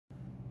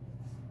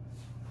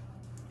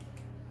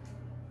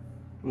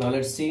Now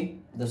let's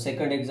see the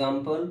second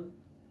example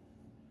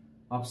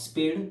of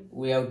speed.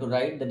 We have to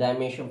write the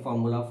dimension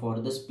formula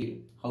for the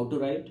speed. How to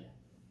write?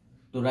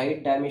 To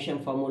write dimension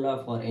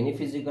formula for any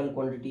physical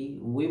quantity,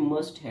 we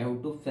must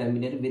have to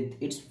familiar with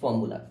its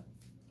formula.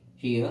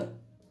 Here,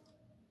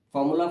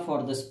 formula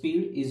for the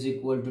speed is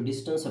equal to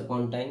distance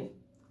upon time.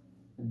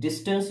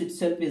 Distance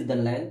itself is the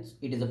length.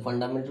 It is a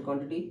fundamental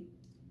quantity.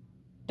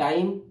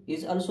 Time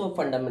is also a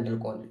fundamental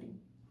quantity.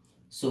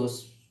 So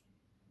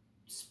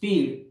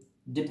speed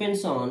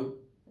depends on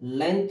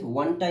length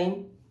one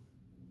time.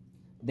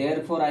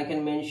 Therefore, I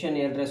can mention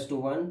L raised to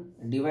 1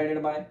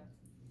 divided by,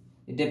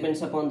 it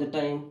depends upon the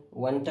time,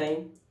 one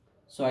time.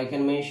 So I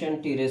can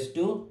mention T raised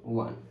to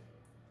 1.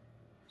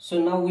 So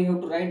now we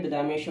have to write the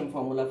dimension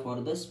formula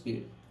for the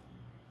speed.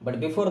 But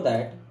before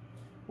that,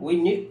 we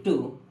need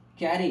to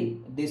carry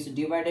this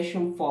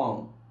division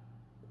form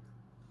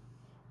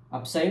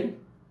upside.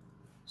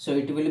 So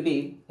it will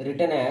be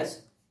written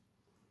as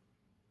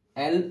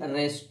L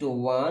raised to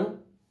 1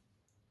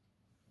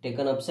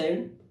 taken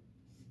upside,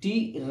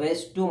 T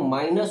raised to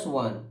minus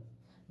 1,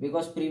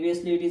 because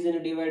previously it is in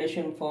a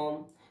division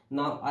form.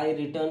 Now I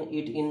written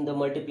it in the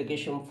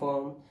multiplication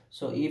form.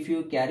 So if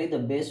you carry the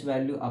base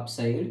value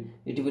upside,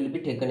 it will be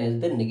taken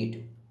as the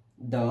negative.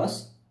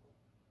 Thus,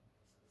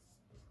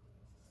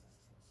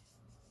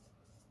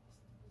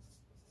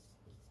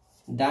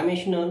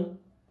 dimensional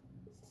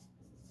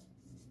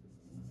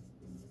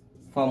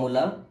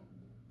formula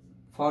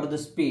for the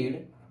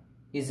speed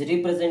is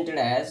represented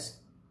as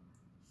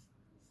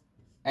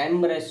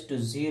m raised to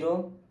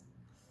 0,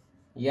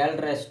 L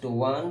raised to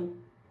 1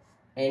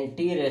 and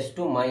T raised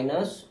to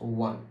minus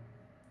 1.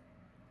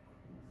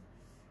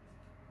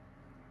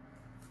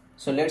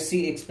 So let's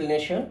see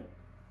explanation.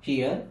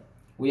 Here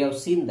we have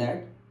seen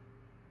that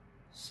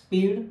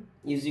speed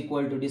is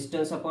equal to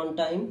distance upon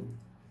time.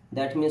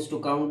 That means to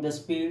count the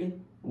speed,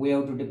 we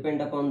have to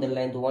depend upon the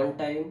length one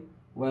time,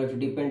 we have to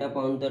depend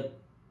upon the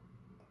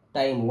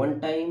time one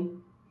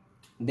time.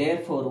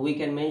 Therefore, we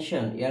can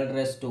mention L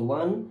raised to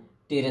 1,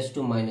 T raised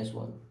to minus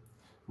 1.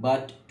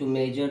 But to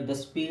measure the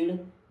speed,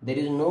 there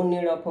is no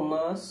need of a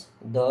mass.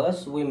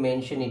 Thus, we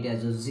mention it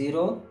as a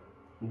 0.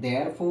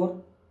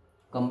 Therefore,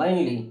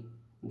 combinedly,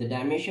 the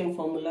dimension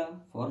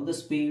formula for the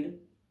speed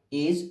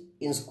is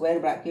in square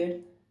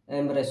bracket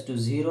m raised to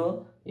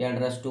 0, L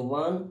raised to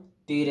 1,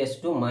 T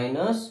raised to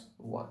minus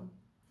 1.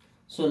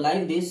 So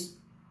like this,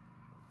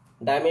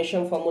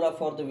 dimension formula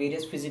for the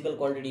various physical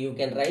quantity you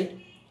can write.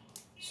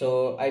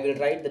 So I will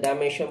write the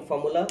dimension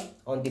formula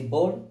on the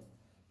board.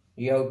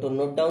 You have to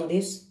note down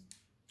this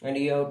and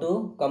you have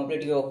to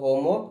complete your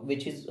homework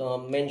which is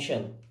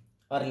mentioned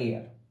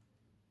earlier.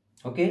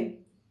 Okay.